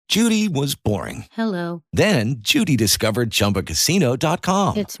Judy was boring. Hello. Then Judy discovered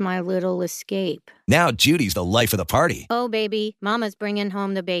ChumbaCasino.com. It's my little escape. Now Judy's the life of the party. Oh, baby, mama's bringing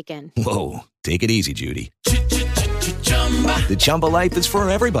home the bacon. Whoa, take it easy, Judy. The Chumba life is for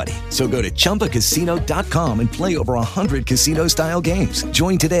everybody. So go to ChumbaCasino.com and play over 100 casino-style games.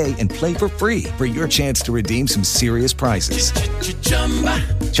 Join today and play for free for your chance to redeem some serious prizes.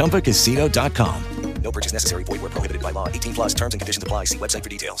 ChumbaCasino.com. No purchase necessary. Void where prohibited by law. 18 plus terms and conditions apply. See website for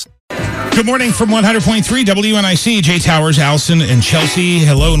details. Good morning from 100.3 WNIC. Jay Towers, Allison, and Chelsea.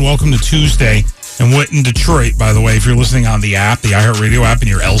 Hello and welcome to Tuesday. And what in Detroit, by the way, if you're listening on the app, the iHeartRadio app, and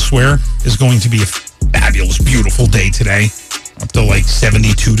you're elsewhere, is going to be a fabulous, beautiful day today. Up to like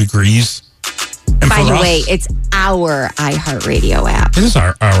 72 degrees. And by the way, it's our iHeartRadio app. It is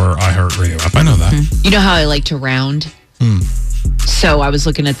our iHeartRadio app. I know that. Mm-hmm. You know how I like to round? So I was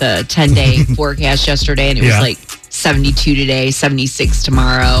looking at the 10-day forecast yesterday, and it was like 72 today, 76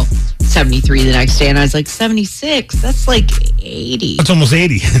 tomorrow, 73 the next day. And I was like, 76? That's like 80. That's almost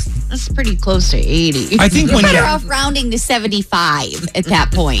 80. That's pretty close to 80. I think You're when better off rounding to 75 at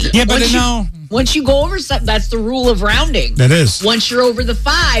that point. Yeah, but Once you go over, that's the rule of rounding. That is. Once you're over the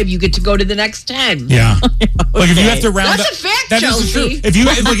 5, you get to go to the next 10. Yeah. Like if you have to round that's up. A fact, that Chelsea. is true. If you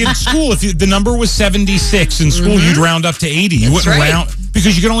like in school, if the number was 76 in school, you'd round up to 80. You wouldn't round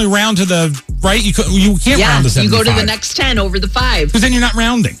because you can only round to the right. You can't round to 75. You go to the next 10 over the 5. Because then you're not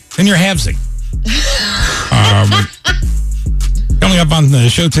rounding. Then you're halvesing. Coming up on the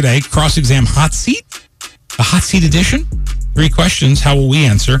show today, cross-exam hot seat, a hot seat edition. 3 questions. How will we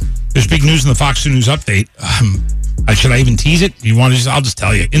answer? There's big news in the Fox News update. Should I even tease it? You want to? I'll just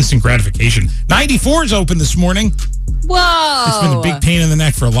tell you. Instant gratification. 94 is open this morning. Whoa! It's been a big pain in the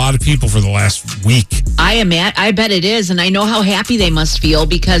neck for a lot of people for the last week. I bet it is, and I know how happy they must feel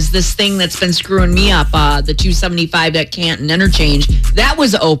because this thing that's been screwing me up, the 275 at Canton Interchange, that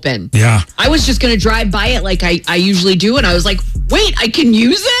was open. Yeah. I was just going to drive by it like I usually do, and I was like, wait, I can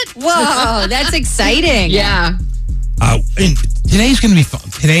use it? Whoa, that's exciting. Yeah. And today's going to be fun.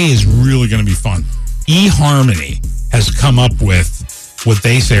 Today is really going to be fun. eHarmony has come up with what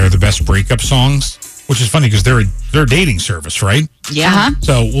they say are the best breakup songs, which is funny because they're a dating service, right? Yeah.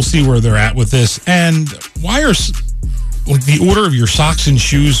 So we'll see where they're at with this. And why are like the order of your socks and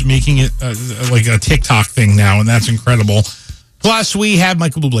shoes making it like a TikTok thing now, and that's incredible. Plus, we have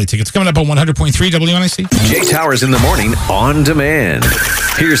Michael Bublé tickets coming up on 100.3 WNIC. Jay Towers in the morning on demand.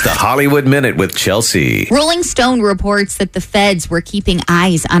 Here's the Hollywood Minute with Chelsea. Rolling Stone reports that the feds were keeping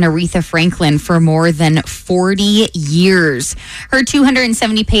eyes on Aretha Franklin for more than 40 years. Her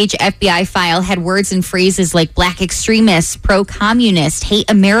 270-page FBI file had words and phrases like black extremist, pro-communist, hate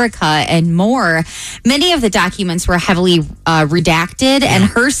America, and more. Many of the documents were heavily redacted, and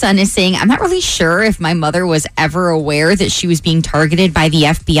her son is saying, I'm not really sure if my mother was ever aware that she was being targeted by the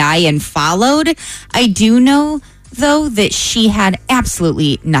FBI and followed. I do know, though, that she had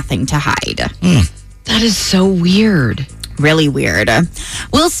absolutely nothing to hide. That is so weird. Really weird.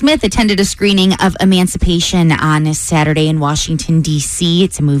 Will Smith attended a screening of Emancipation on Saturday in Washington, D.C.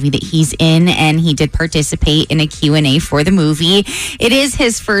 It's a movie that he's in, and he did participate in a Q&A for the movie. It is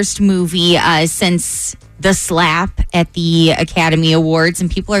his first movie since The Slap at the Academy Awards,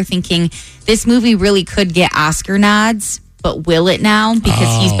 and people are thinking this movie really could get Oscar nods, but will it now?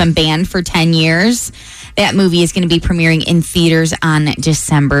 Because he's been banned for 10 years. That movie is going to be premiering in theaters on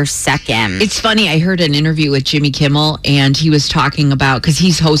December 2nd. It's funny. I heard an interview with Jimmy Kimmel, and he was talking about, because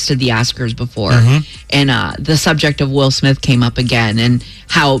he's hosted the Oscars before, and the subject of Will Smith came up again, and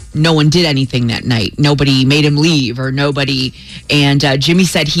how no one did anything that night. Nobody made him leave, or nobody. And Jimmy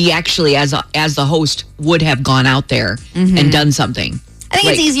said he actually, as the host, would have gone out there and done something. I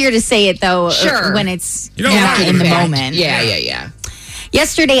think it's easier to say it, though, sure, when it's not in the moment. Yeah.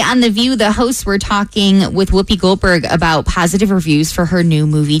 Yesterday on The View, the hosts were talking with Whoopi Goldberg about positive reviews for her new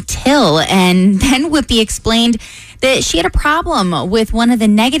movie, Till. And then Whoopi explained that she had a problem with one of the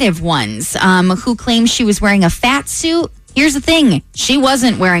negative ones who claimed she was wearing a fat suit. Here's the thing. She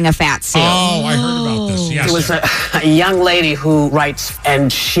wasn't wearing a fat suit. Oh, I heard about this. Yes, it was a young lady who writes,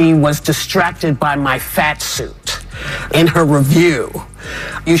 and she was distracted by my fat suit in her review.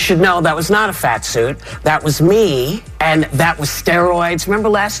 You should know that was not a fat suit. That was me, and that was steroids. Remember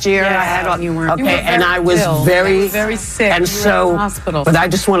last year I had all, you were and I was very sick. And you were in the hospital. But I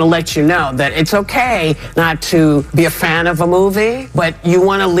just want to let you know that it's okay not to be a fan of a movie, but you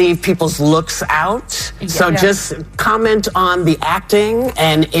want to leave people's looks out. So just comment on the acting,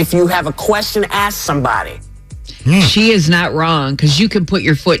 and if you have a question, ask somebody. She is not wrong, because you can put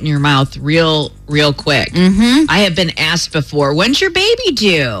your foot in your mouth real quick. I have been asked before, when's your baby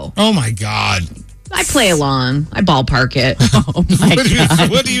due? Oh, my God. I play along. I ballpark it. Oh my God.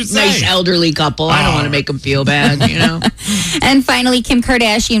 What do you say? Nice elderly couple. I don't want to make them feel bad, you know? And finally, Kim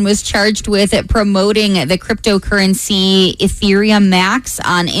Kardashian was charged with promoting the cryptocurrency Ethereum Max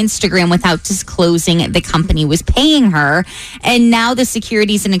on Instagram without disclosing the company was paying her. And now the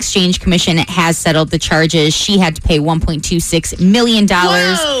Securities and Exchange Commission has settled the charges. She had to pay $1.26 million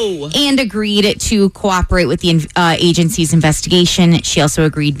Whoa! and agreed to cooperate with the agency's investigation. She also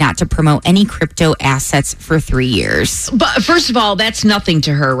agreed not to promote any crypto assets for 3 years. But first of all, that's nothing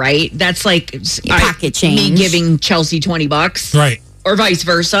to her, right? That's like Pocket change. Me giving Chelsea $20. Right. Or vice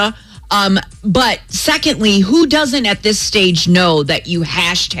versa. But secondly, who doesn't at this stage know that you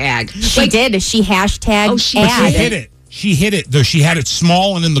hashtag? She did. She hashtagged Oh, she ad. She hit it. She hit it, though. She had it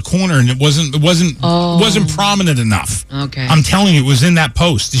small and in the corner, and it wasn't prominent enough. Okay. I'm telling you, it was in that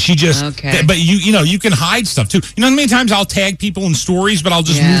post. She just, Okay. but you can hide stuff too. You know how many times I'll tag people in stories, but I'll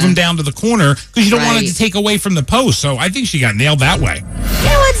just move them down to the corner because you don't want it to take away from the post. So I think she got nailed that way. You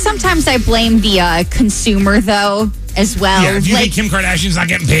know what? Sometimes I blame the consumer, though, as well. Yeah, if you think Kim Kardashian's not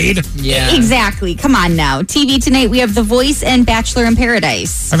getting paid. Yeah. Exactly. Come on now. TV tonight, we have The Voice and Bachelor in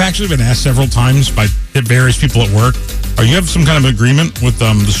Paradise. I've actually been asked several times by various people at work, "Are you have some kind of agreement with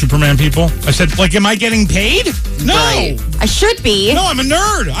the Superman people?" I said, "Like, am I getting paid?" No. Right. I should be. No, I'm a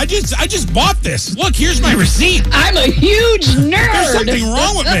nerd. I just bought this. Look, here's my receipt. I'm a huge nerd. There's something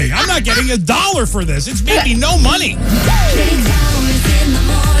wrong with me. I'm not getting $1 for this. It's made me no money.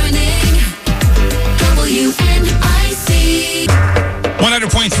 WNIC.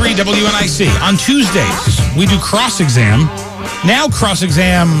 100.3 WNIC. On Tuesdays, we do cross-exam. Now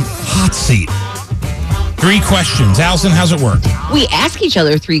cross-exam hot seat. 3 questions. Allison, how's it work? We ask each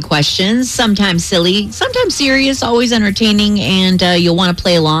other 3 questions, sometimes silly, sometimes serious, always entertaining, and you'll want to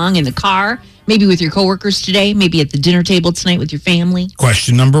play along in the car, maybe with your coworkers today, maybe at the dinner table tonight with your family.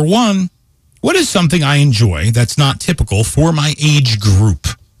 Question number 1. What is something I enjoy that's not typical for my age group?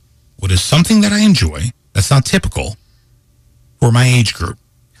 What is something that I enjoy that's not typical for my age group?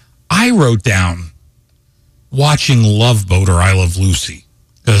 I wrote down watching Love Boat or I Love Lucy.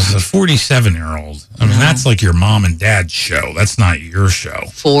 Because a 47-year-old, I mean, that's like your mom and dad's show. That's not your show.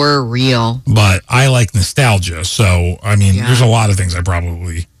 For real. But I like nostalgia. So, I mean, there's a lot of things that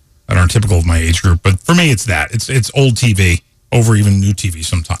aren't typical of my age group. But for me, it's that. It's old TV over even new TV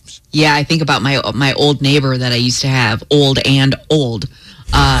sometimes. Yeah, I think about my old neighbor that I used to have, old. And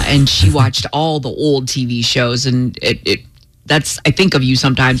she watched all the old TV shows. And I think of you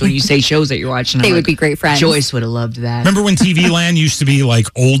sometimes when you say shows that you're watching. They would be great friends. Joyce would have loved that. Remember when TV Land used to be like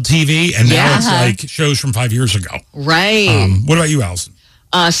old TV, and now it's like shows from 5 years ago? Right. What about you, Allison?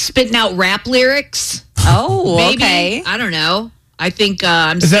 Spitting out rap lyrics. Oh, Maybe. okay. I don't know. I think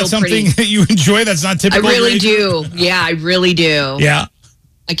I'm Is still that something pretty... that you enjoy that's not I typical? really do. Yeah, I really do. Yeah.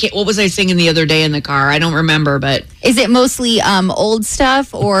 I can't. What was I singing the other day in the car? I don't remember, but Is it mostly old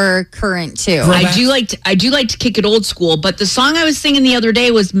stuff or current too? Right. I do like to kick it old school. But the song I was singing the other day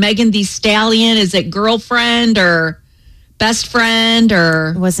was Megan Thee Stallion. Is it Girlfriend or Best Friend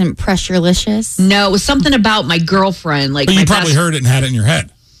or It wasn't Pressurelicious? no? It was something about my girlfriend. Like But my you probably best, heard it and had it in your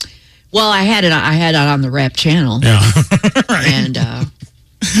head. Well, I had it on the rap channel, Yeah. Right. and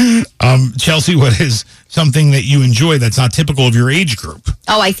Chelsea, what is something that you enjoy that's not typical of your age group?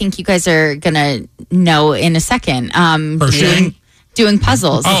 Oh, I think you guys are going to know in a second. Crocheting? Doing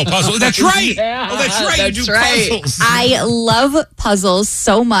puzzles. Oh, puzzle. That's right. Yeah, Oh, that's right. that's You do right. puzzles. I love puzzles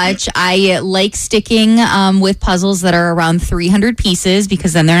so much. I like sticking with puzzles that are around 300 pieces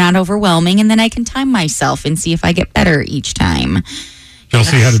because then they're not overwhelming, and then I can time myself and see if I get better each time.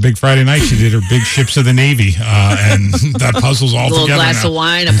 Chelsea had a big Friday night. She did her big ships of the Navy, and that puzzle's all a little together glass now. of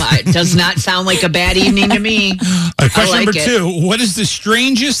wine. It does not sound like a bad evening to me. Question I like number it. 2. What is the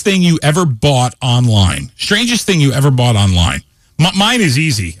strangest thing you ever bought online? Strangest thing you ever bought online? Mine is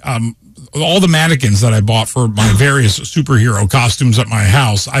easy. All the mannequins that I bought for my various superhero costumes at my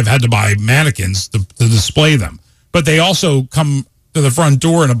house, I've had to buy mannequins to display them. But they also come to the front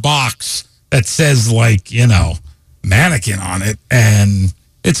door in a box that says, like, mannequin on it. And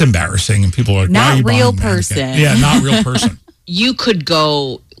it's embarrassing. And people are like, Not why are you buying real a mannequin? person. Yeah, not real person. You could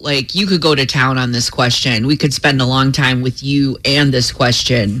go to town on this question. We could spend a long time with you and this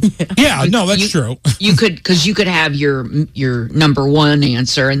question. Yeah, no, that's true. You could have your number one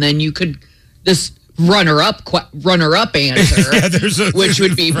answer, and then you could this runner up answer, which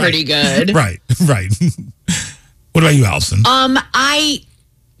would be pretty good. Right. What about you, Allison? I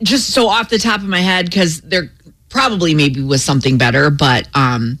just so off the top of my head, because there probably maybe was something better, but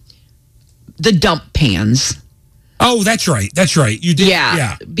the dump pans. Oh, that's right. You did.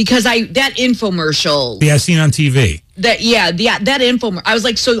 Yeah. Because that infomercial. Yeah, seen on TV. that infomercial. I was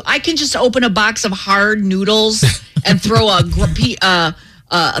like, so I can just open a box of hard noodles and throw a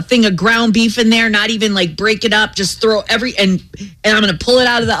thing of ground beef in there, not even like break it up, just throw and I'm going to pull it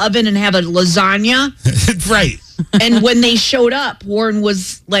out of the oven and have a lasagna. Right. And when they showed up, Warren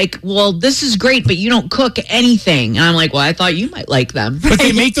was like, well, this is great, but you don't cook anything. And I'm like, well, I thought you might like them. But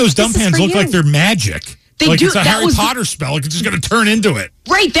they make those dump pans look like they're magic. They do. It's a Harry Potter spell. It's just going to turn into it.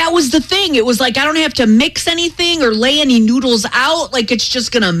 Right. That was the thing. It was like, I don't have to mix anything or lay any noodles out. Like, it's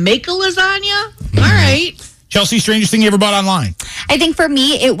just going to make a lasagna. All right. Chelsea, strangest thing you ever bought online? I think for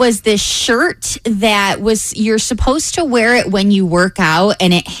me, it was this shirt that you're supposed to wear it when you work out,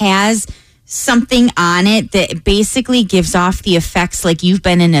 and it has something on it that basically gives off the effects like you've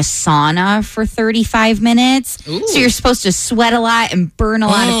been in a sauna for 35 minutes. Ooh. So you're supposed to sweat a lot and burn a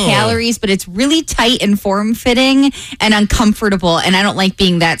lot of calories, but it's really tight and form-fitting and uncomfortable, and I don't like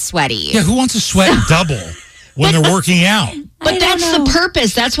being that sweaty. Yeah, who wants to sweat double when they're working out? But that's the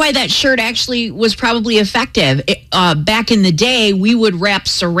purpose. That's why that shirt actually was probably effective. Back in the day, we would wrap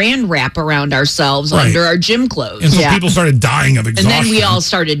saran wrap around ourselves under our gym clothes. And so people started dying of exhaustion. And then we all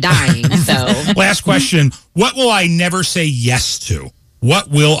started dying. So, last question. What will I never say yes to? What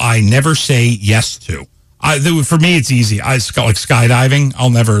will I never say yes to? For me, it's easy. Like skydiving.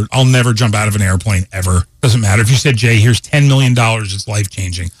 I'll never jump out of an airplane ever. Doesn't matter. If you said, Jay, here's $10 million, it's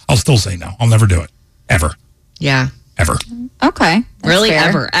life-changing, I'll still say no. I'll never do it. Ever. Yeah. Ever. Okay. Really?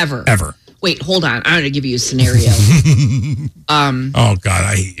 Fair. Ever. Wait, hold on. I'm going to give you a scenario. Oh, God,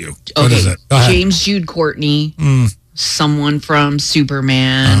 I hate you. Okay. What is it? James Jude Courtney, someone from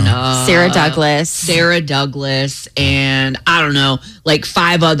Superman, Sarah Douglas, and I don't know, like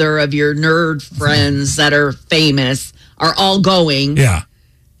 5 other of your nerd friends that are famous are all going. Yeah.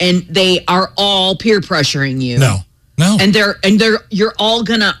 And they are all peer pressuring you. No. And you're all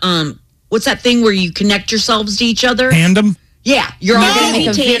going to, what's that thing where you connect yourselves to each other? Tandem? Yeah, you're all going to make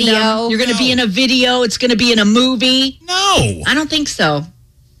a tandem. video. You're going to be in a video. It's going to be in a movie. No. I don't think so.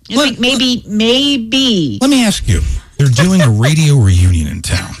 I think maybe. Let me ask you. They're doing a radio reunion in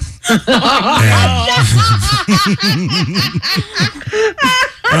town. And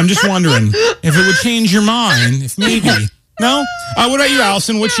I'm just wondering if it would change your mind, if maybe. No? What about you,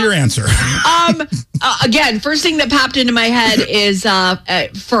 Allison? What's your answer? Again, first thing that popped into my head is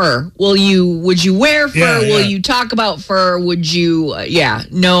fur. Would you wear fur? Yeah. Will you talk about fur? Would you?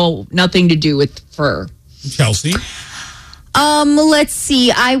 No, nothing to do with fur. Chelsea? Let's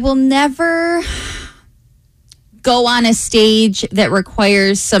see. I will never go on a stage that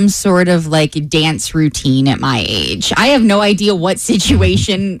requires some sort of like dance routine at my age. I have no idea what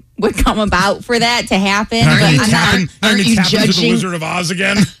situation would come about for that to happen. Aren't you judging the Wizard of Oz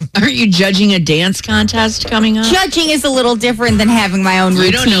again? Aren't you judging a dance contest coming up? Judging is a little different than having my own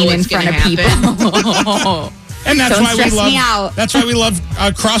routine in front of people. And that's Don't why stress we love. me out. That's why we love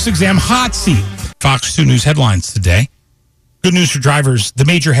Cross Exam Hot Seat. Fox 2 News headlines today. Good news for drivers. The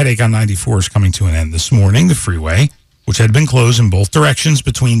major headache on 94 is coming to an end this morning. The freeway, which had been closed in both directions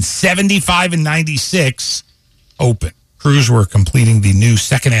between 75 and 96, open. Crews were completing the new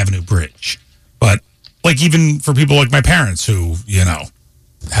 2nd Avenue Bridge. But like even for people like my parents who,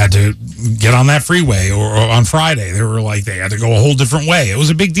 had to get on that freeway or on Friday, they had to go a whole different way. It was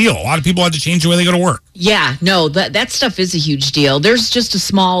a big deal. A lot of people had to change the way they go to work. Yeah, no, that stuff is a huge deal. There's just a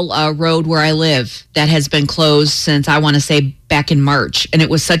small road where I live that has been closed since I want to say back in March. And it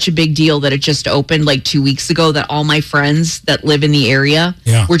was such a big deal that it just opened like 2 weeks ago that all my friends that live in the area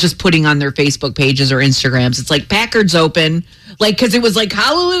were just putting on their Facebook pages or Instagrams. It's like Packard's open. Like, because it was like,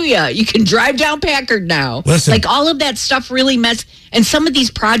 hallelujah, you can drive down Packard now. Listen. Like, all of that stuff really and some of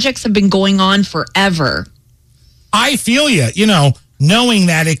these projects have been going on forever. I feel you, knowing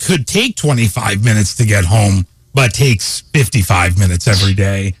that it could take 25 minutes to get home, but takes 55 minutes every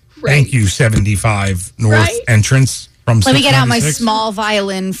day. Right. Thank you, 75 North entrance from Let me get out my 696. small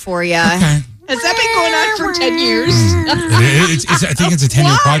violin for you. Okay. Has that been going on for 10 years? I think it's a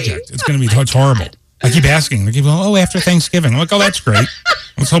 10-year project. It's going to be it's horrible. I keep asking. They keep going, after Thanksgiving. I'm like, that's great.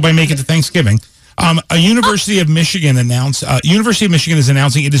 Let's hope I make it to Thanksgiving. University of Michigan is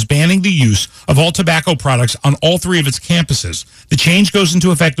announcing it is banning the use of all tobacco products on all 3 of its campuses. The change goes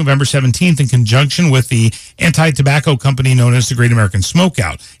into effect November 17th in conjunction with the anti-tobacco company known as the Great American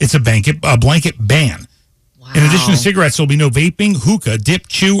Smokeout. It's a blanket ban. Wow. In addition to cigarettes, there'll be no vaping, hookah, dip,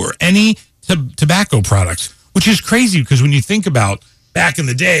 chew, or any tobacco products, which is crazy because when you think about back in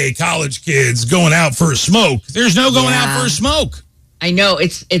the day, college kids going out for a smoke, there's no going out for a smoke. I know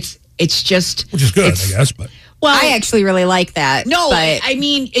it's just, which is good, I guess. But I actually really like that. No, but I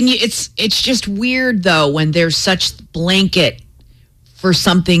mean, and it's just weird though when there's such blanket for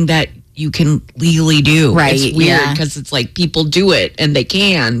something that you can legally do. Right, It's weird yeah. because it's like people do it and they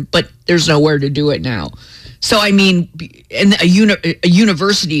can, but there's nowhere to do it now. So, I mean, in a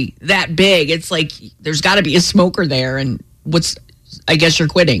university that big, it's like there's got to be a smoker there. And I guess you're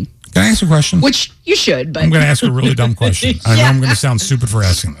quitting, Can I ask a question? which you should, but I'm going to ask a really dumb question. I know I'm going to sound stupid for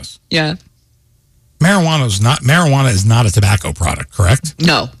asking this. yeah. Marijuana is not a tobacco product, correct?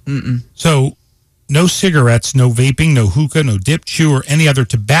 No. Mm-mm. So no cigarettes, no vaping, no hookah, no dip, chew, or any other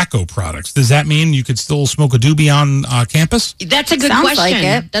tobacco products. Does that mean you could still smoke a doobie on campus? That's a good Sounds question. like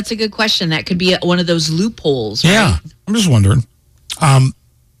it. That's a good question. That could be one of those loopholes. Right? Yeah, I'm just wondering.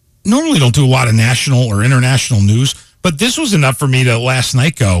 Normally don't do a lot of national or international news, but this was enough for me to last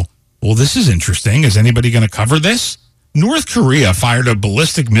night go, well, this is interesting. Is anybody going to cover this? North Korea fired a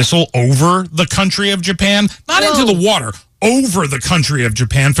ballistic missile over the country of Japan, not into the water, over the country of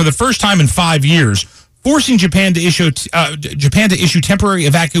Japan for the first time in 5 years, forcing Japan to issue temporary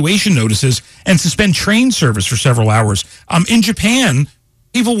evacuation notices and suspend train service for several hours. In Japan,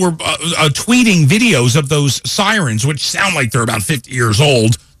 people were tweeting videos of those sirens, which sound like they're about 50 years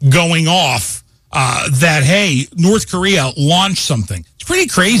old, going off that, hey, North Korea launched something. It's pretty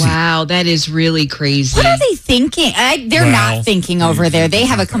crazy. Wow, that is really crazy. What are they thinking? They're not thinking over there. They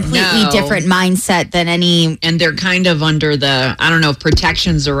have a completely different mindset than any. And they're kind of under the, I don't know if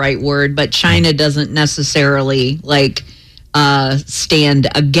protection's the right word, but China doesn't necessarily stand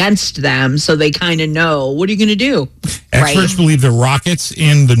against them. So they kind of know, what are you going to do? Experts believe the rockets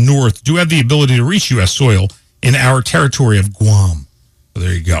in the north do have the ability to reach U.S. soil in our territory of Guam. So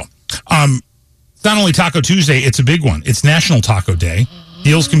there you go. It's not only Taco Tuesday, it's a big one. It's National Taco Day.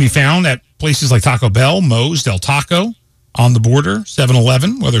 Deals can be found at places like Taco Bell, Moe's, Del Taco, On the Border,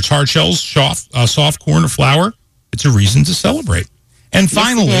 7-Eleven, whether it's hard shells, soft corn, or flour. It's a reason to celebrate. And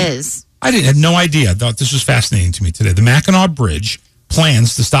finally, Yes, it is. I had no idea. I thought this was fascinating to me today. The Mackinac Bridge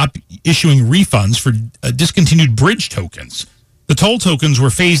plans to stop issuing refunds for discontinued bridge tokens. The toll tokens were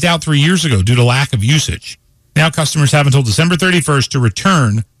phased out 3 years ago due to lack of usage. Now customers have until December 31st to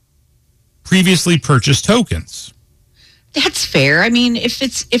return previously purchased tokens. That's fair. I mean, if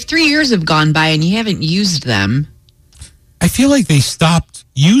 3 years have gone by and you haven't used them. I feel like they stopped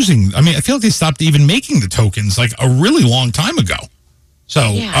I feel like they stopped even making the tokens like a really long time ago.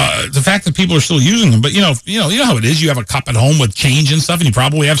 So the fact that people are still using them, but you know how it is. You have a cup at home with change and stuff, and you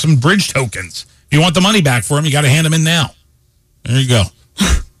probably have some bridge tokens. If you want the money back for them, you got to hand them in now. There you go.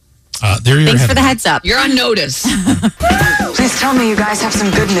 There you go. Thanks for the heads up. You're on notice. Please tell me you guys have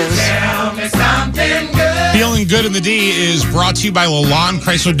some good news. Feeling Good in the D is brought to you by Lalonde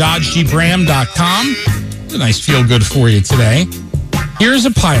Chrysler Dodge Jeep Ram.com. It's a nice feel good for you today. Here's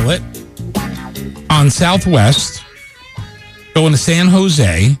a pilot on Southwest going to San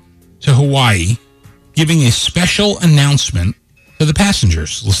Jose to Hawaii, giving a special announcement to the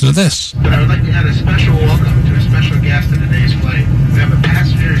passengers. Listen to this. But I would like to add a special welcome to a special guest in today's flight. We have a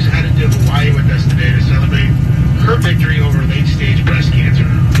passenger who's headed to Hawaii with us today to celebrate her victory over late-stage breast cancer.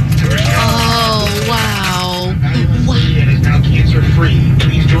 Oh, wow. And is now cancer-free.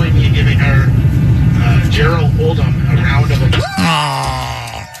 Please join me in giving her, Gerald Oldham, a round of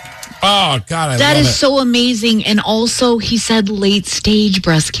applause. Oh, God, That love is it. so amazing. And also, he said late stage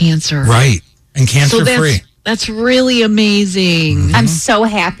breast cancer. Right. And So cancer-free. that's really amazing. I'm so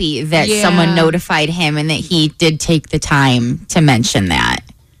happy that Yeah. someone notified him and that he did take the time to mention that.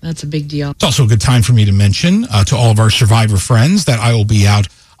 That's a big deal. It's also a good time for me to mention to all of our Survivor friends that I will be out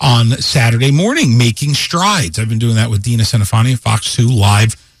on Saturday morning making strides. I've been doing that with Dina Senefani, Fox 2,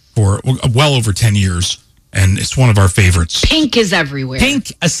 live for well over 10 years, and it's one of our favorites. Pink is everywhere.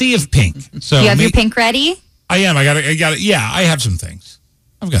 Pink, a sea of pink. So You have your pink ready? I am. I got it. Yeah, I have some things.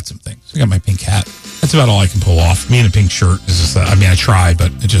 I've got some things. I got my pink hat. That's about all I can pull off. Me in a pink shirt is just, I try,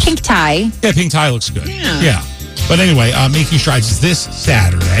 but it just... Pink tie. Yeah, pink tie looks good. Yeah. But anyway, Making Strides is this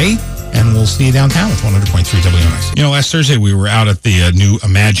Saturday, and we'll see you downtown with 100.3 WNIC. You know, last Thursday we were out at the new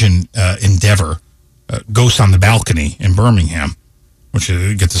Imagine Endeavor, Ghosts on the Balcony in Birmingham, which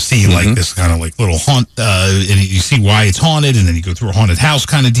you get to see like this kind of like little haunt, and you see why it's haunted, and then you go through a haunted house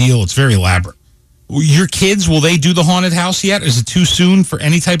kind of deal. It's very elaborate. Your kids, will they do the haunted house yet? Is it too soon for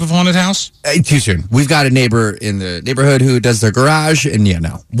any type of haunted house? Too soon. We've got a neighbor in the neighborhood who does their garage, and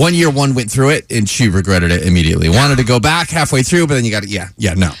no. 1 year, one went through it, and she regretted it immediately. Wanted to go back halfway through, but then you got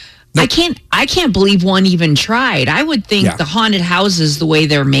to, no. Nope. I can't believe one even tried. I would think the haunted houses, the way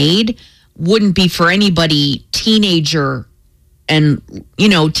they're made, wouldn't be for anybody teenager, and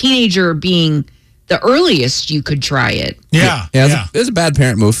teenager being the earliest you could try it. Yeah. It was a bad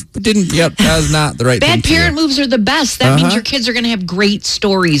parent move. But that was not the right thing Bad to parent do. moves are the best. That means your kids are going to have great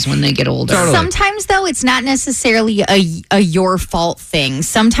stories when they get older. Totally. Sometimes, though, it's not necessarily a your fault thing.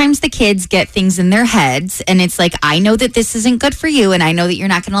 Sometimes the kids get things in their heads, and it's like, I know that this isn't good for you, and I know that you're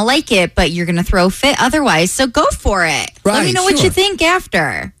not going to like it, but you're going to throw a fit otherwise, so go for it. Let me know what you think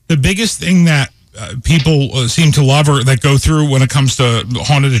after. The biggest thing that people seem to love or that go through when it comes to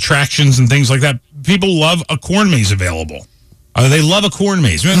haunted attractions and things like that, people love a corn maze available. They love a corn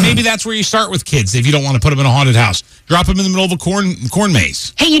maze. Maybe that's where you start with kids if you don't want to put them in a haunted house. Drop them in the middle of a corn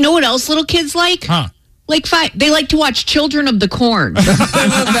maze. Hey, you know what else little kids like? Huh. They like to watch Children of the Corn. I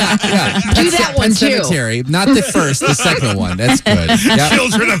love that. Yeah. Do that one, too. Cemetery, not the first, the second one. That's good. Yep.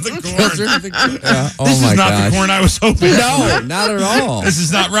 Children of the Corn. Children of the Corn. Yeah. Oh This my is not gosh. the corn I was hoping. No, not at all. This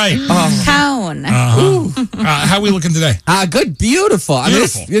is not right. Town. How are we looking today? Good, beautiful. I mean,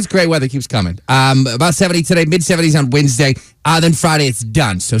 Beautiful. this great weather keeps coming. About 70 today, mid-70s on Wednesday. Then Friday, it's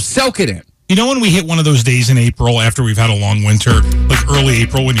done. So soak it in. You know when we hit one of those days in April after we've had a long winter, like early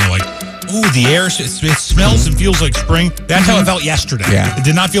April, when you're like, ooh, the air, it smells and feels like spring. That's how it felt yesterday. Yeah. It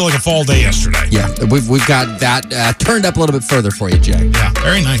did not feel like a fall day yesterday. Yeah, we've got that turned up a little bit further for you, Jay. Yeah,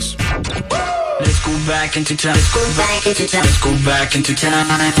 very nice. Let's go back into time. Let's go back into time. Let's go back into time.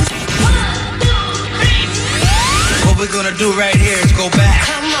 What we're gonna do right here is go back.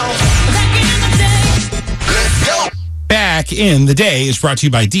 Let's go. Back in the Day is brought to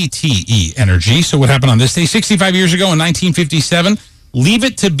you by DTE Energy. So what happened on this day? 65 years ago in 1957, Leave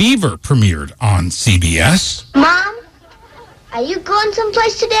It to Beaver premiered on CBS. Mom, are you going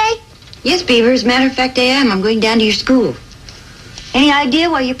someplace today? Yes, Beaver. As a matter of fact, I am. I'm going down to your school. Any idea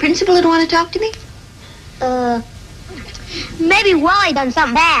why your principal would want to talk to me? Maybe Wally done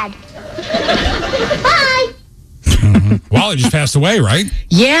something bad. Bye. Wally just passed away, right?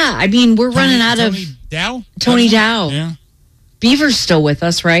 Yeah, I mean, we're running out of... Tony Dow. Yeah. Beaver's still with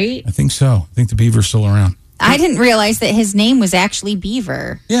us, right? I think so. I think the Beaver's still around. I didn't realize that his name was actually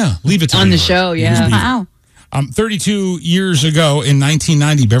Beaver. Yeah, Leave It to On Beaver. the show, He was yeah. Beaver. Wow. 32 years ago in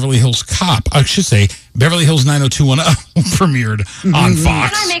 1990, Beverly Hills Cop, I should say, Beverly Hills 90210 premiered on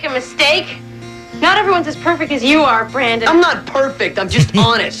Fox. Can I make a mistake? Not everyone's as perfect as you are, Brandon. I'm not perfect. I'm just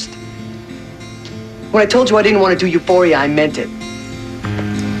honest. When I told you I didn't want to do Euphoria, I meant it.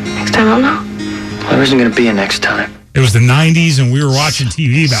 Next time I'll know. Well, there isn't going to be a next time. It was the 90s, and we were watching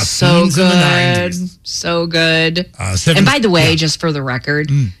TV about So teens in the 90s. good. So good. 70 And by the way, just for the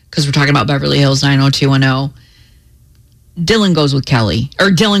record, because we're talking about Beverly Hills 90210, Dylan goes with Kelly. Or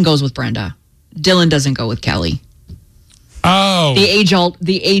Dylan goes with Brenda. Dylan doesn't go with Kelly. Oh. The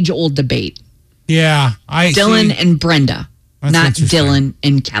age-old debate. Yeah. Dylan and Brenda. That's not interesting. Dylan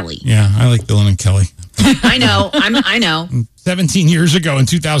and Kelly. Yeah, I like Dylan and Kelly. I know. I know. 17 years ago in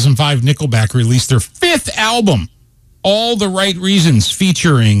 2005, Nickelback released their 5th album, All the Right Reasons,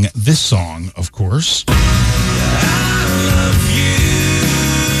 featuring this song, of course.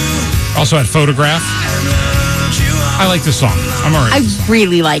 Also had Photograph. I like this song. I'm all right. I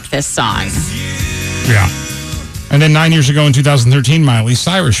really like this song. Yeah. And then 9 years ago in 2013, Miley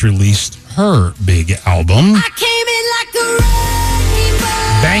Cyrus released her big album. I came in like a wrecking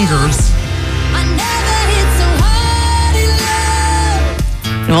ball. Bangers. I never hit so hard in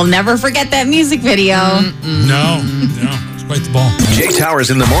love. We'll never forget that music video. No, it's quite the ball. Jay Towers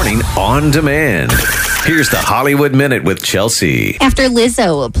in the morning on demand. Here's the Hollywood Minute with Chelsea. After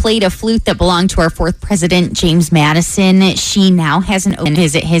Lizzo played a flute that belonged to our fourth president, James Madison, she now has an open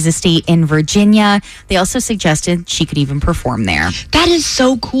visit his estate in Virginia. They also suggested she could even perform there. That is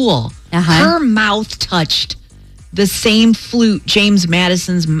so cool. Her mouth touched the same flute James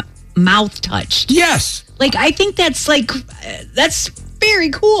Madison's mouth touched. Yes. Like, I think that's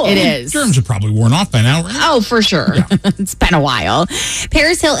very cool. It is. Germs are probably worn off by now, right? Oh, for sure. It's been a while.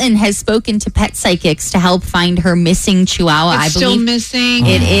 Paris Hilton has spoken to pet psychics to help find her missing chihuahua. It's still missing.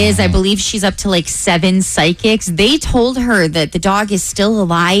 It is. I believe she's up to like 7 psychics. They told her that the dog is still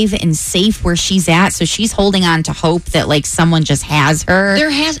alive and safe where she's at. So she's holding on to hope that like someone just has her.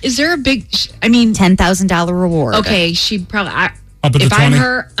 Is there a big, I mean, $10,000 reward. Okay, she probably, Up at if the I'm 20?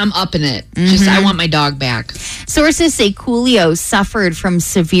 her, I'm upping it. Just, I want my dog back. Sources say Coolio suffered from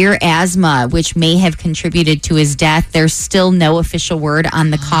severe asthma, which may have contributed to his death. There's still no official word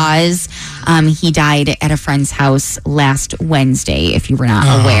on the cause. He died at a friend's house last Wednesday, if you were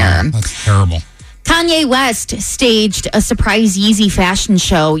not aware. That's terrible. Kanye West staged a surprise Yeezy fashion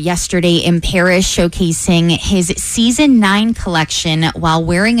show yesterday in Paris, showcasing his Season 9 collection while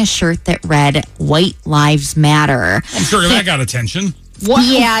wearing a shirt that read, "White Lives Matter." I'm sure that got attention.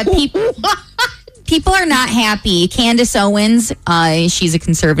 Yeah, People are not happy. Candace Owens, she's a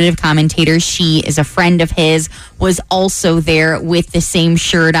conservative commentator. She is a friend of his, was also there with the same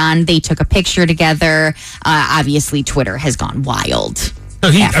shirt on. They took a picture together. Obviously, Twitter has gone wild. So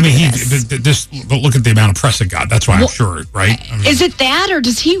look at the amount of press it got. That's why I'm sure, right? I mean, is it that, or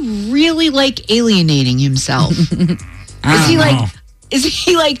does he really like alienating himself? Is he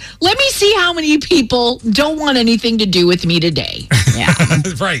like, let me see how many people don't want anything to do with me today? Yeah.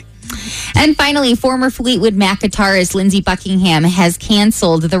 Right. And finally, former Fleetwood Mac guitarist Lindsey Buckingham has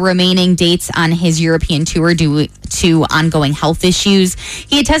canceled the remaining dates on his European tour due to ongoing health issues.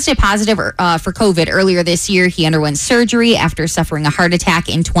 He had tested positive for COVID earlier this year. He underwent surgery after suffering a heart attack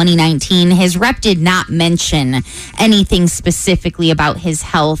in 2019. His rep did not mention anything specifically about his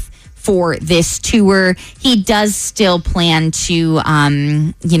health for this tour. He does still plan to,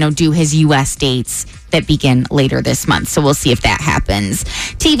 do his U.S. dates that begin later this month. So we'll see if that happens.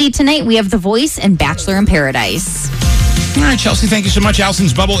 TV tonight, we have The Voice and Bachelor in Paradise. All right, Chelsea, thank you so much.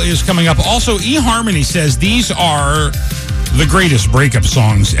 Allison's Bubble is coming up. Also, eHarmony says these are the greatest breakup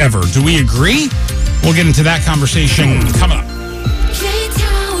songs ever. Do we agree? We'll get into that conversation coming up.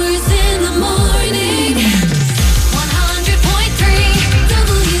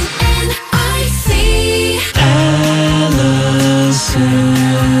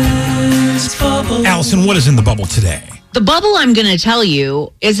 Allison, what is in the bubble today? The bubble I'm going to tell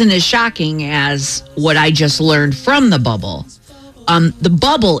you isn't as shocking as what I just learned from the bubble. The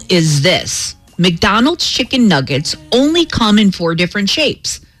bubble is this. McDonald's chicken nuggets only come in 4 different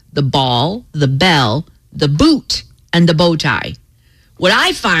shapes. The ball, the bell, the boot, and the bow tie. What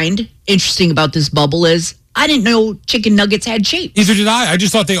I find interesting about this bubble is I didn't know chicken nuggets had shapes. Neither did I. I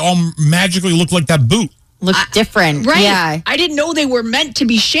just thought they all magically looked like that boot. Look different. Right. Yeah. I didn't know they were meant to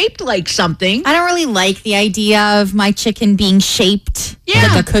be shaped like something. I don't really like the idea of my chicken being shaped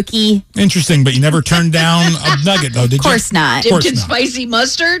like a cookie. Interesting, but you never turned down a nugget, though, did you? Of course not. Dipped in spicy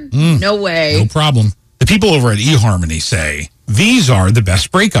mustard? No way. No problem. The people over at eHarmony say these are the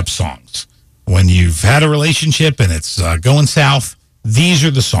best breakup songs. When you've had a relationship and it's going south, these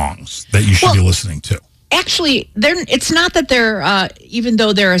are the songs that you should be listening to. Actually, it's not that they're, even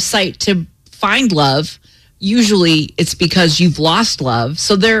though they're a site to find love, usually it's because you've lost love.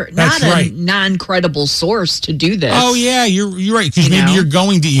 So they're not a non-credible source to do this. Oh, yeah, you're right. Because maybe you're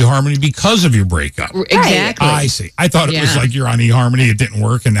going to eHarmony because of your breakup. Exactly. I see. I thought it was like you're on eHarmony, it didn't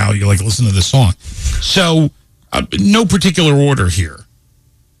work, and now you listen to the song. So, no particular order here.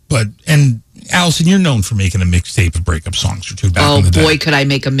 And Allison, you're known for making a mixtape of breakup songs or two back in the day. Oh, boy, could I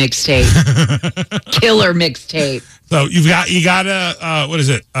make a mixtape. Killer mixtape. So you got what is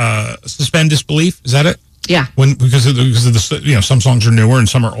it? Suspend disbelief? Is that it? Yeah. Because of the some songs are newer and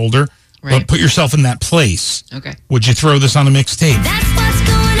some are older. Right. But put yourself in that place. Okay. Would you throw this on a mixtape? That's what's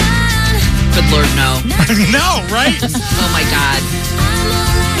going on. Good Lord, no. No, right? Oh my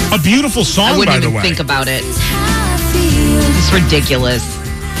God. A beautiful song, by the way. I wouldn't even think about it. It's ridiculous.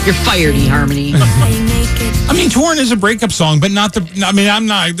 You're fired, eHarmony. I mean, Torn is a breakup song, but not the. I mean, I'm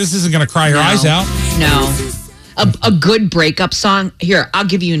not. This isn't going to cry your eyes out. No. A good breakup song. Here, I'll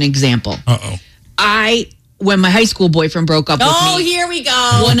give you an example. When my high school boyfriend broke up with me. Oh, here we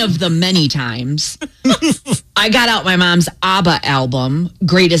go. One of the many times. I got out my mom's ABBA album,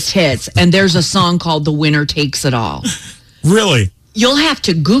 Greatest Hits, and there's a song called The Winner Takes It All. Really? You'll have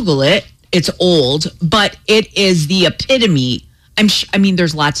to Google it. It's old, but it is the epitome. I mean,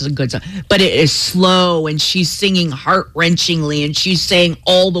 there's lots of good songs, but it is slow, and she's singing heart-wrenchingly, and she's saying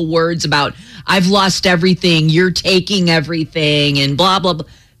all the words about, I've lost everything, you're taking everything, and blah, blah, blah.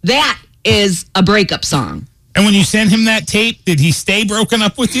 That is a breakup song. And when you sent him that tape, did he stay broken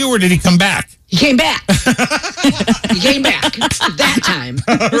up with you, or did he come back? He came back. He came back that time.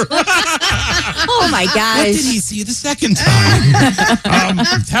 Oh, my gosh. What did he see the second time?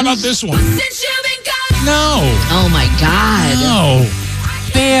 How about this one? Since you've been gone. No. Oh, my God. No.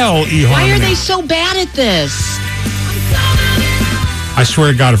 Fail, eHarmony. Why are they so bad at this? I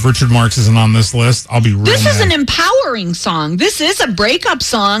swear to God, if Richard Marx isn't on this list, I'll be real This is mad. an empowering song. This is a breakup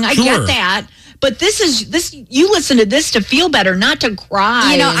song. I get that. But you listen to this to feel better, not to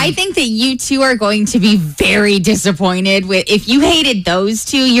cry. I think that you two are going to be very disappointed with, if you hated those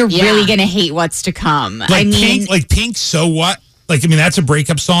two, you're really going to hate what's to come. Pink, So What? That's a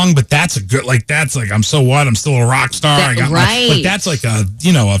breakup song, but that's a good, I'm so what? I'm still a rock star. That's like a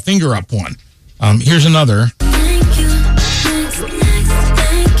finger up one. Here's another.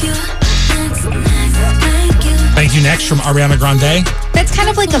 Thank You Next from Ariana Grande. That's kind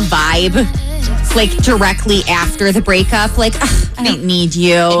of like a vibe, directly after the breakup. I don't need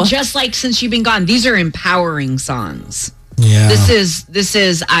you. And just like Since You've Been Gone, these are empowering songs. Yeah. This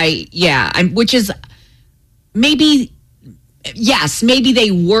is which is maybe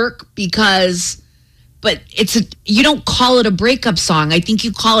they work because, but you don't call it a breakup song. I think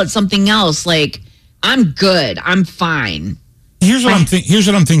you call it something else. Like, I'm good, I'm fine. Here's what I'm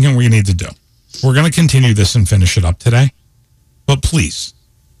thinking we need to do. We're going to continue this and finish it up today. But please,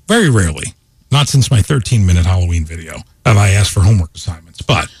 very rarely, not since my 13-minute Halloween video, have I asked for homework assignments.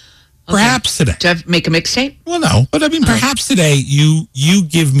 But perhaps today. Do I have to make a mixtape? Well, no. But I mean, perhaps today you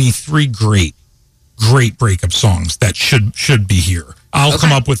give me 3 great breakup songs that should be here. I'll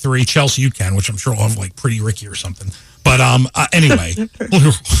come up with 3. Chelsea, you can, which I'm sure I'll have like Pretty Ricky or something. But anyway. And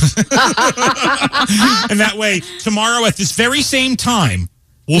that way, tomorrow at this very same time,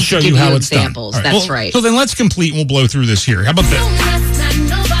 we'll show you how it's examples. Done. That's right. So then let's complete and we'll blow through this here. How about this?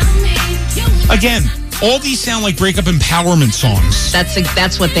 Again, all these sound like breakup empowerment songs.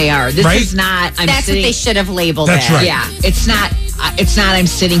 That's what they are. This is not. That's what they should have labeled That's it. right. Yeah, it's not. I'm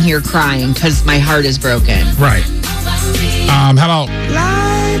sitting here crying because my heart is broken. Right. How about?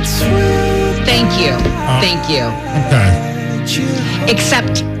 Thank you. Thank you. Okay.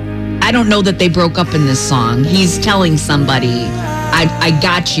 Except, I don't know that they broke up in this song. He's telling somebody, I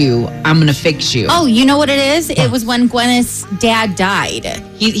got you. I'm going to fix you. Oh, you know what it is? It was when Gwyneth's dad died.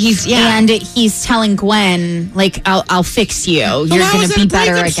 He's And he's telling Gwen, like, I'll fix you. You're going to be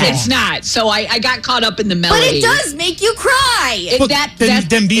better again. It's not. So I got caught up in the melody. But it does make you cry.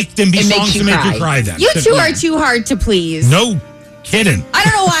 Then be songs to make you cry then. You two are too hard to please. No kidding. I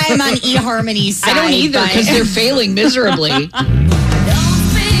don't know why I'm on eHarmony's side. I don't either because they're failing miserably.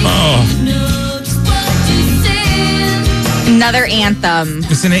 Another anthem.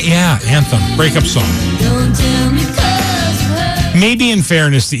 It's anthem. Breakup song. Maybe in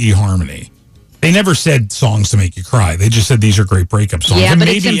fairness to eHarmony, they never said songs to make you cry. They just said these are great breakup songs. Yeah, and but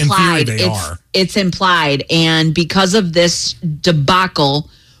maybe it's implied. in theory they are. It's implied. And because of this debacle,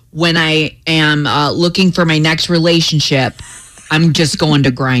 when I am looking for my next relationship, I'm just going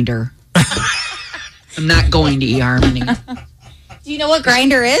to Grindr. I'm not going to eHarmony. Do you know what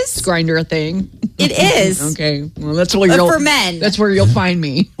Grindr is? Is Grindr a thing? It is. Okay. Well, that's where you'll for men. That's where you'll find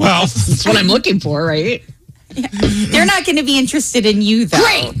me. Well, that's what I'm looking for, right? Yeah. They're not going to be interested in you, though.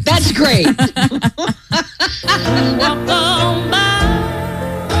 Great. That's great.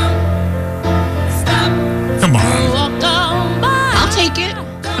 Come on. I'll take it.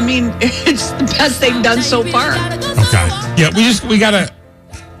 I mean, it's the best they've done so far. Okay. Yeah, we gotta.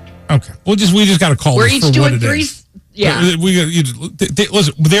 Okay, we just gotta call. We're this each for doing what it 3. is. Yeah.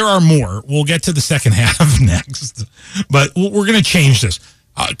 Listen, there are more. We'll get to the second half next, but we're gonna change this.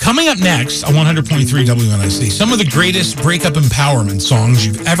 Coming up next on 100.3 WNIC, some of the greatest breakup empowerment songs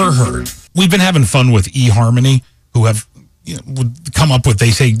you've ever heard. We've been having fun with eHarmony, who have would come up with,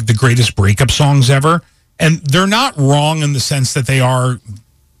 they say, the greatest breakup songs ever, and they're not wrong in the sense that they are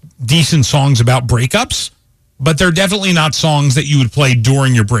decent songs about breakups, but they're definitely not songs that you would play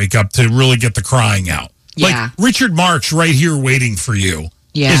during your breakup to really get the crying out. Yeah. Like Richard Marx, Right Here Waiting for You,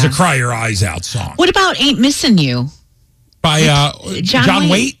 is a cry your eyes out song. What about Ain't Missing You? By John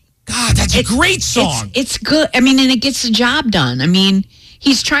Waite? God, that's a great song. It's good. I mean, and it gets the job done. I mean,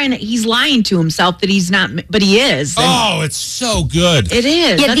 he's lying to himself that he's not, but he is. Oh, it's so good. It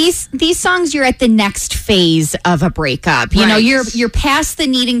is. Yeah, these songs, you're at the next phase of a breakup. You know, you're past the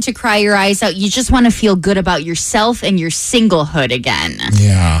needing to cry your eyes out. You just want to feel good about yourself and your singlehood again.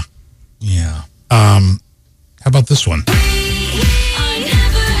 Yeah. Yeah. How about this one?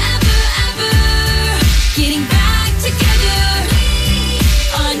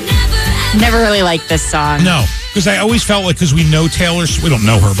 Never really liked this song. No, because I always felt like, because we know Taylor, we don't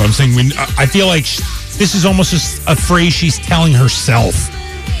know her, but I'm saying I feel like this is almost a phrase she's telling herself.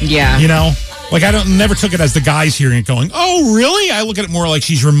 Yeah. You know? Like, never took it as the guys hearing it going, oh, really? I look at it more like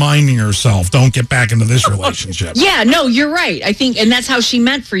she's reminding herself, don't get back into this relationship. Yeah, no, you're right. I think, and that's how she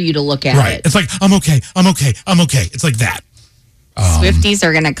meant for you to look at it. It's like, I'm okay. It's like that. Swifties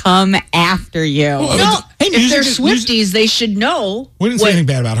are going to come after you. No, if they're Swifties, they should know. We didn't say anything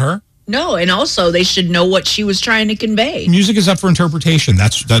bad about her. No, and also they should know what she was trying to convey. Music is up for interpretation.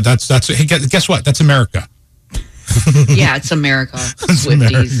 That's. Hey, guess what? That's America. Yeah, it's America. That's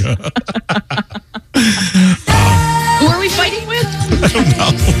Swifties. America. Who are we fighting with? I don't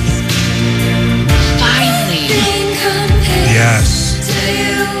know. Finally. Yes.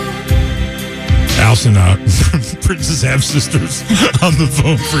 Allison, Princess Half Sisters on the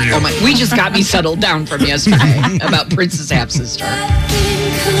phone for you. Oh my! We just got me settled down from yesterday about Princess Half Sister.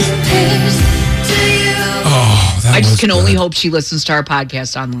 Oh, I just can only hope she listens to our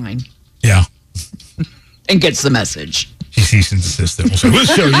podcast online. Yeah. And gets the message. She cease and desist it. We'll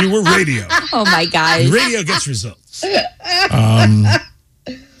show you. We're radio. Oh, my gosh. Radio gets results.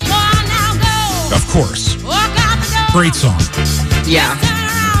 Of course. Great song. Yeah.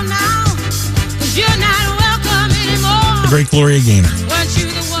 The great Gloria Gaynor.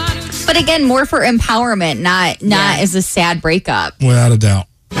 But again, more for empowerment, not as a sad breakup. Without a doubt.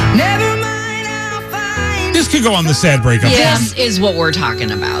 This could go on the sad breakup. Yeah. This is what we're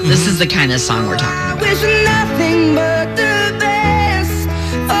talking about. This is the kind of song we're talking about.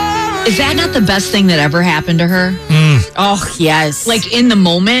 Is that not the best thing that ever happened to her? Oh, yes. Like in the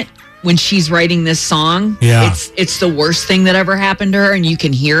moment when she's writing this song, it's the worst thing that ever happened to her, and you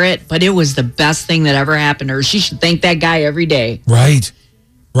can hear it, but it was the best thing that ever happened to her. She should thank that guy every day. Right.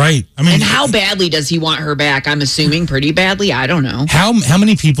 I mean, and how badly does he want her back? I'm assuming pretty badly. I don't know. How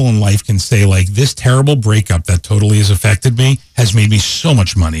many people in life can say, like, this terrible breakup that totally has affected me has made me so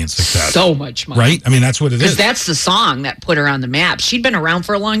much money and success? So much money. Right? I mean, that's what it is. Because that's the song that put her on the map. She'd been around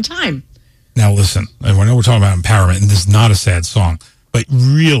for a long time. Now, listen, I know we're talking about empowerment, and this is not a sad song, but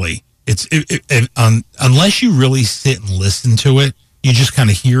really, unless you really sit and listen to it, you just kind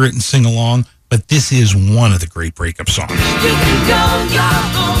of hear it and sing along. But this is one of the great breakup songs. You can go your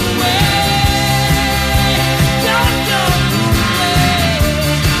own way. Don't go away.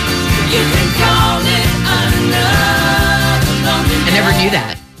 You can call it another lonely I never knew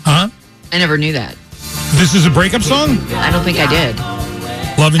that. Huh? I never knew that. This is a breakup song? I don't think I did.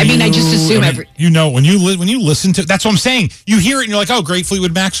 Loving I mean, you. I just assume when you listen to, that's what I'm saying. You hear it and you're like, oh, great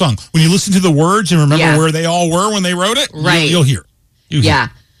Fleetwood Mac song. When you listen to the words and remember where they all were when they wrote it, right? You'll hear it. Yeah.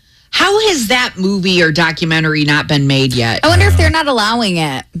 How has that movie or documentary not been made yet? I wonder if they're not allowing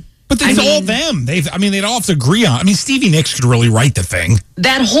it. But it's all them. They'd all have to agree on. I mean, Stevie Nicks could really write the thing.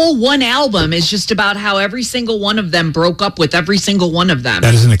 That whole one album is just about how every single one of them broke up with every single one of them.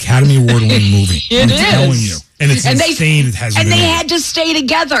 That is an Academy Award-winning movie. I'm telling you. And it's insane it hasn't been they made. had to stay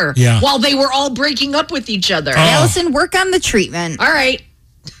together while they were all breaking up with each other. Allison, work on the treatment. All right.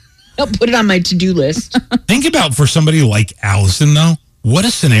 I'll put it on my to-do list. Think about, for somebody like Allison, though, what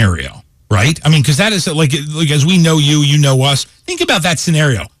a scenario, right? I mean, because that is, like as we know you know us. Think about that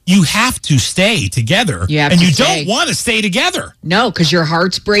scenario. You have to stay together, and you don't want to stay together. No, because your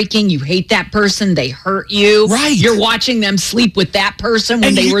heart's breaking. You hate that person. They hurt you. Right. You're watching them sleep with that person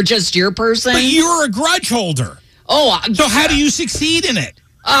when they were just your person. But you're a grudge holder. Oh. So how do you succeed in it?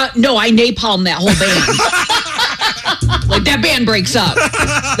 No, I napalm that whole band. Like, that band breaks up.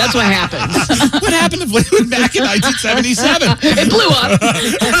 That's what happens. What happened to Fleetwood Mac in 1977? It blew up.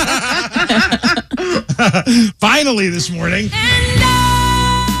 Finally this morning.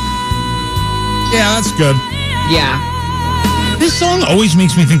 Yeah, that's good. Yeah. This song always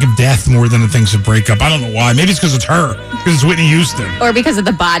makes me think of death more than the things that break up. I don't know why. Maybe it's because it's her. Because it's Whitney Houston. Or because of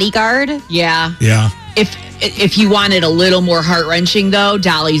The Bodyguard. Yeah. Yeah. If you wanted a little more heart-wrenching, though,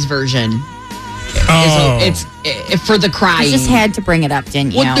 Dolly's version. It's for the crying. You just had to bring it up,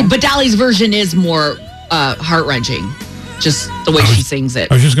 didn't you? But Dolly's version is more heart-wrenching. Just the way she sings it.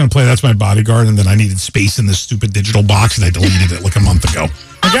 I was just going to play That's My Bodyguard, and then I needed space in this stupid digital box, and I deleted it like a month ago.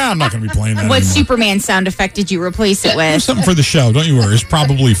 Like, I'm not going to be playing that What anymore. Superman sound effect did you replace it with? Something for the show. Don't you worry. It's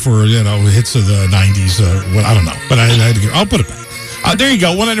probably for, hits of the 90s. I don't know. But I had to I'll put it back. There you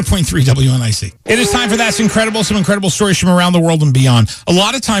go, 100.3 WNIC. It is time for That's Incredible. Some incredible stories from around the world and beyond. A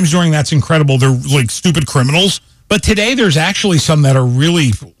lot of times during That's Incredible, they're like stupid criminals. But today there's actually some that are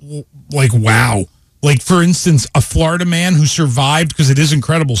really like, wow. Like, for instance, a Florida man who survived, because it is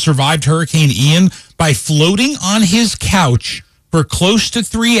incredible, survived Hurricane Ian by floating on his couch for close to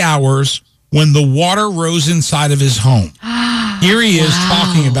 3 hours when the water rose inside of his home. Here he is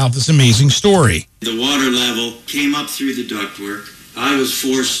talking about this amazing story. The water level came up through the ductwork. I was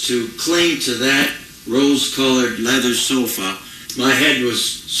forced to cling to that rose-colored leather sofa. My head was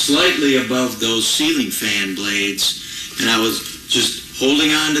slightly above those ceiling fan blades, and I was just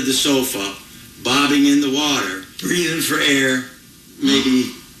holding on to the sofa, bobbing in the water, breathing for air,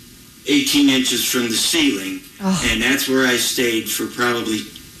 maybe 18 inches from the ceiling. And that's where I stayed for probably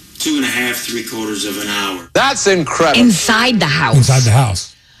 2.5, 3/4 of an hour. That's incredible. Inside the house. Inside the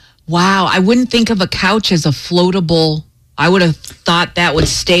house. Wow. I wouldn't think of a couch as a floatable. I would have thought that would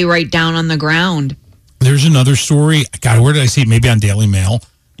stay right down on the ground. There's another story. God, where did I see it? Maybe on Daily Mail.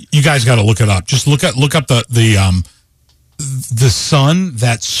 You guys got to look it up. Just look up the son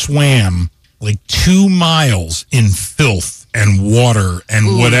that swam like 2 miles in filth and water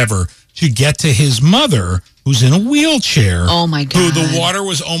and whatever to get to his mother who's in a wheelchair. Oh, my God. Who the water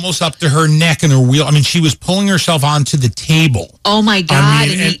was almost up to her neck in her wheel. I mean, she was pulling herself onto the table. Oh, my God. I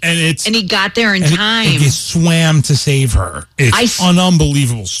mean, and he got there in time. And he swam to save her. It's an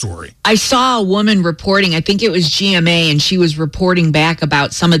unbelievable story. I saw a woman reporting, I think it was GMA, and she was reporting back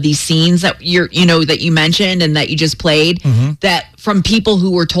about some of these scenes that that you mentioned and that you just played, that from people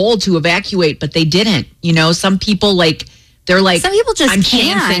who were told to evacuate, but they didn't. Some people they're like, some people just I'm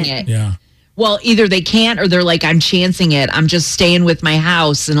can't. chancing it. Yeah. Well, either they can't or they're like, I'm chancing it. I'm just staying with my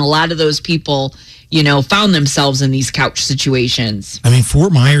house. And a lot of those people, found themselves in these couch situations. I mean,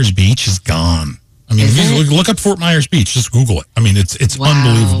 Fort Myers Beach is gone. I mean, look up Fort Myers Beach. Just Google it. I mean, it's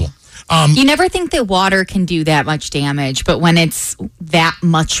unbelievable. You never think that water can do that much damage, but when it's that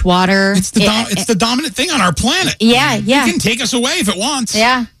much water, it's the dominant thing on our planet. Yeah. It can take us away if it wants.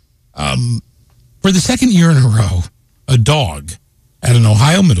 Yeah. For the second year in a row, a dog at an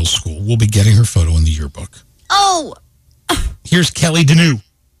Ohio middle school will be getting her photo in the yearbook. Oh. Here's Kelly Deneau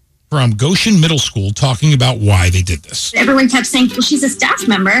from Goshen Middle School talking about why they did this. Everyone kept saying, well, she's a staff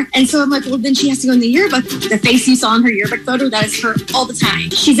member. And so I'm like, well, then she has to go in the yearbook. The face you saw in her yearbook photo, that is her all the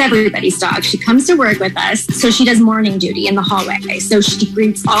time. She's everybody's dog. She comes to work with us. So she does morning duty in the hallway. So she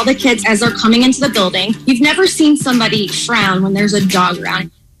greets all the kids as they're coming into the building. You've never seen somebody frown when there's a dog around.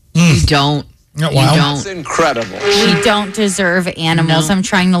 You don't. Wow. That's incredible. She don't deserve animals. No. I'm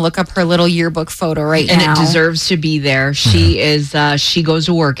trying to look up her little yearbook photo right And now. it deserves to be there. She is. She goes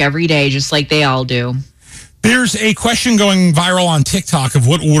to work every day, just like they all do. There's a question going viral on TikTok of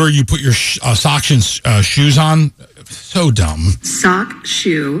what order you put your socks and shoes on. So dumb. Sock,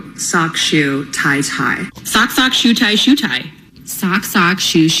 shoe, tie, tie. Sock, shoe, tie, shoe, tie. Sock,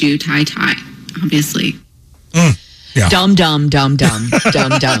 shoe, tie, tie. Obviously. Yeah. Dumb. There's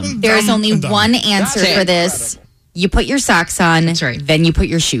only one answer for this. You put your socks on, that's right. Then you put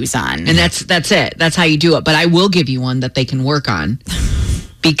your shoes on. And that's it. That's how you do it. But I will give you one that they can work on.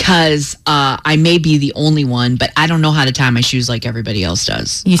 Because I may be the only one, but I don't know how to tie my shoes like everybody else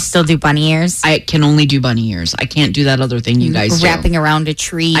does. You still do bunny ears? I can only do bunny ears. I can't do that other thing you guys do. Wrapping around a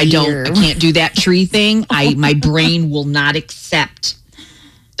tree. I can't do that tree thing. My brain will not accept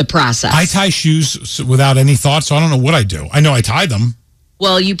the process. I tie shoes without any thought, so I don't know what I do. I know I tie them.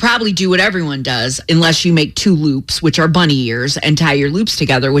 Well, you probably do what everyone does, unless you make two loops, which are bunny ears, and tie your loops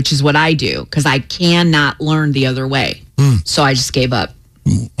together, which is what I do, because I cannot learn the other way. So I just gave up.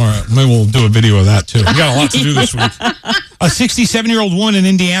 All right, maybe we'll do a video of that, too. We got a lot to do this week. A 67-year-old woman in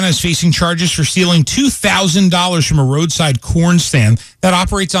Indiana is facing charges for stealing $2,000 from a roadside corn stand that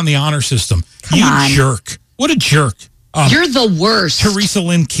operates on the honor system. Come on. Jerk. What a jerk. You're the worst. Teresa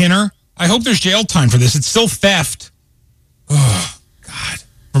Lynn Kinner. I hope there's jail time for this. It's still theft. Oh, God.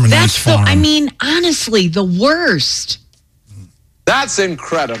 From a nice farm. Honestly, the worst. That's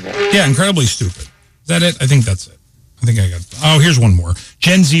incredible. Yeah, incredibly stupid. Is that it? I think that's it. I think I got. Oh, here's one more.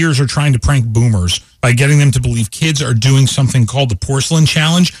 Gen Zers are trying to prank boomers by getting them to believe kids are doing something called the porcelain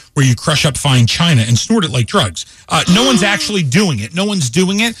challenge, where you crush up fine china and snort it like drugs. No one's actually doing it. No one's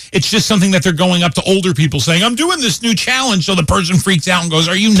doing it. It's just something that they're going up to older people saying, I'm doing this new challenge. So the person freaks out and goes,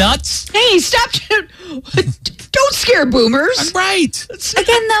 are you nuts? Hey, stop. Don't scare boomers. I'm right.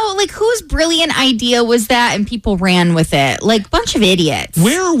 Again, though, whose brilliant idea was that and people ran with it? Bunch of idiots.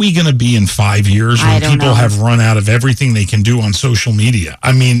 Where are we going to be in 5 years when people have run out of everything they can do on social media?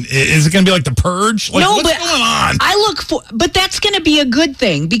 I mean, is it going to be like The Purge? What's going on? But that's going to be a good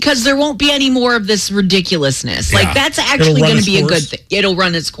thing because there won't be any more of this ridiculousness. Yeah. That's actually going to be a good thing. It'll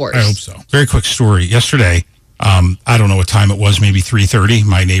run its course. I hope so. Very quick story. Yesterday, I don't know what time it was, maybe 3:30.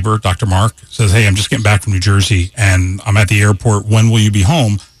 My neighbor, Dr. Mark, says, hey, I'm just getting back from New Jersey and I'm at the airport. When will you be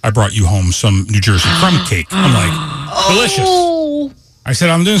home? I brought you home some New Jersey crumb cake. I'm like, delicious. I said,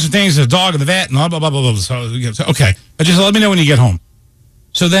 I'm doing some things with the dog in the vet and blah, blah, blah, blah, blah. So, okay, but just let me know when you get home.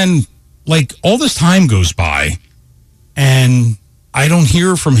 So then, all this time goes by and I don't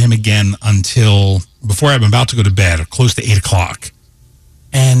hear from him again until before I'm about to go to bed, close to 8 o'clock.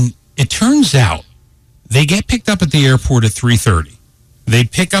 And it turns out they get picked up at the airport at 3:30. They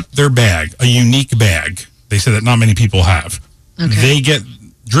pick up their bag, a unique bag. They said that not many people have. Okay. They get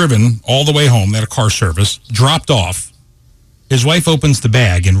driven all the way home. They had a car service, dropped off. His wife opens the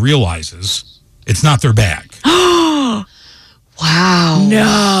bag and realizes it's not their bag. Wow.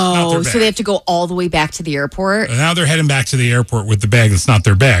 No. So they have to go all the way back to the airport? And now they're heading back to the airport with the bag that's not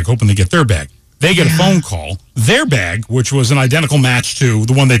their bag, hoping to get their bag. They get a phone call. Their bag, which was an identical match to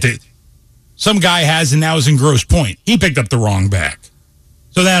the one some guy has and now is in Grosse Pointe. He picked up the wrong bag.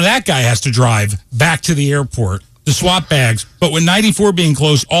 So now that guy has to drive back to the airport, to swap bags. But with 94 being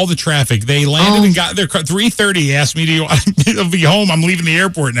closed, all the traffic, they landed and got their car. 3:30 asked me to be home. I'm leaving the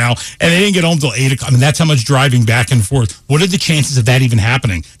airport now. And they didn't get home till 8 o'clock. I mean, that's how much driving back and forth. What are the chances of that even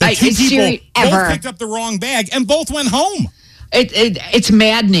happening? That two people both picked up the wrong bag and both went home. It's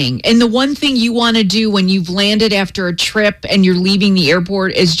maddening. And the one thing you want to do when you've landed after a trip and you're leaving the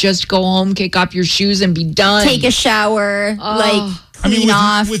airport is just go home, kick off your shoes, and be done. Take a shower, clean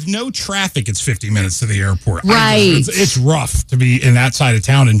off. With no traffic, it's 50 minutes to the airport. Right. It's rough to be in that side of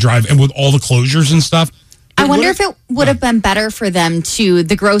town and drive. And with all the closures and stuff. I wonder if it would have been better for them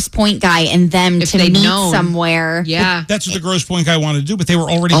the Grosse Pointe guy and them to meet somewhere. Yeah. That's what the Grosse Pointe guy wanted to do, but they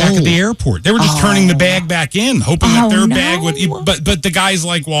were already back at the airport. They were just turning the bag back in, hoping that their bag would. But the guy's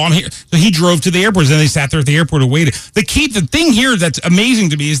like, well, I'm here. So he drove to the airport. Then they sat there at the airport and waited. The thing here that's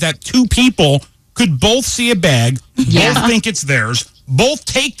amazing to me is that two people could both see a bag, both think it's theirs, both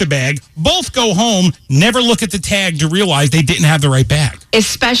take the bag, both go home, never look at the tag to realize they didn't have the right bag.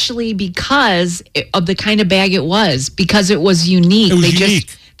 Especially because of the kind of bag it was, because it was unique. It was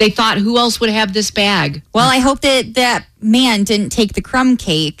unique. They thought, who else would have this bag? Well, I hope that man didn't take the crumb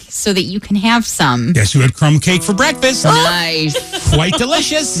cake so that you can have some. Guess who had crumb cake for breakfast? Nice. Quite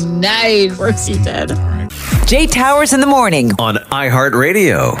delicious. Nice. Of course he did. Jay Towers in the morning on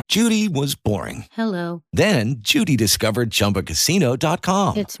iHeartRadio. Judy was boring. Hello. Then Judy discovered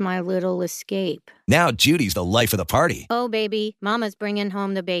ChumbaCasino.com. It's my little escape. Now Judy's the life of the party. Oh, baby, mama's bringing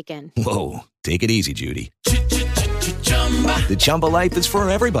home the bacon. Whoa, take it easy, Judy. The Chumba life is for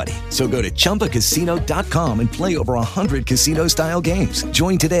everybody. So go to ChumbaCasino.com and play over 100 casino-style games.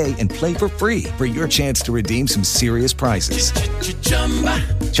 Join today and play for free for your chance to redeem some serious prizes.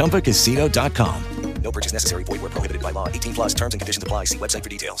 ChumbaCasino.com. No purchase necessary. Void where prohibited by law. 18 plus terms and conditions apply. See website for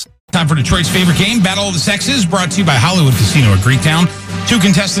details. Time for Detroit's favorite game, Battle of the Sexes, brought to you by Hollywood Casino at Greektown. 2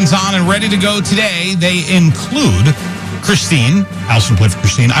 contestants on and ready to go today. They include Christine. Allison will play for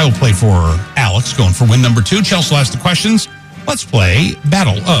Christine. I will play for Alex, going for win number 2. Chelsea will ask the questions. Let's play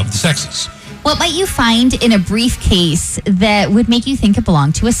Battle of the Sexes. What might you find in a briefcase that would make you think it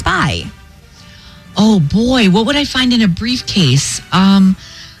belonged to a spy? Oh, boy. What would I find in a briefcase?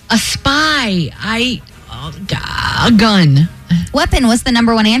 A spy. A gun. Weapon was the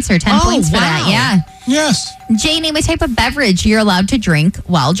number 1 answer. 10 points for that. Yeah. Yes. Jay, name a type of beverage you're allowed to drink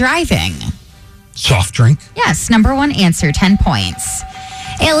while driving. Soft drink. Yes, number 1 answer, 10 points.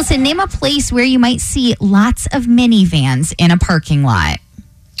 Allison, name a place where you might see lots of minivans in a parking lot.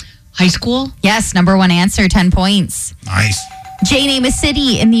 High school? Yes, number 1 answer, 10 points. Nice. Jay, name a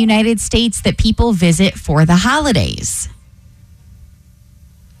city in the United States that people visit for the holidays.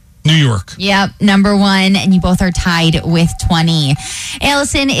 New York. Yep, number 1, and you both are tied with 20.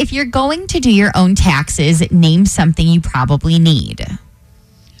 Allison, if you're going to do your own taxes, name something you probably need.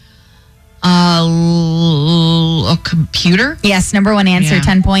 A computer? Yes, number 1 answer,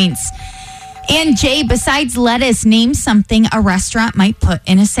 10 points. And Jay, besides lettuce, name something a restaurant might put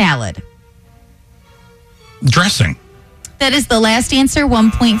in a salad. Dressing. That is the last answer.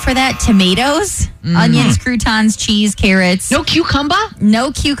 1 point for that. Tomatoes, onions, croutons, cheese, carrots. No cucumber?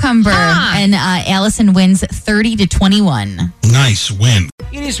 No cucumber. And Allison wins 30-21. Nice win.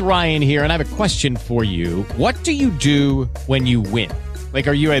 It is Ryan here, and I have a question for you. What do you do when you win? Like,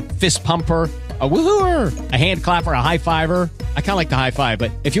 are you a fist pumper, a woohooer, a hand clapper, a high fiver? I kind of like the high five,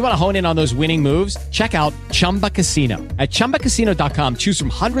 but if you want to hone in on those winning moves, check out Chumba Casino. At ChumbaCasino.com, choose from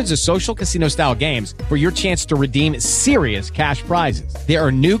hundreds of social casino-style games for your chance to redeem serious cash prizes. There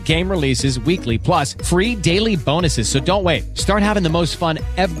are new game releases weekly, plus free daily bonuses. So don't wait. Start having the most fun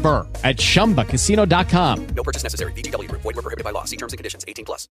ever at ChumbaCasino.com. No purchase necessary. VGW. Void where prohibited by law. See terms and conditions. 18 plus.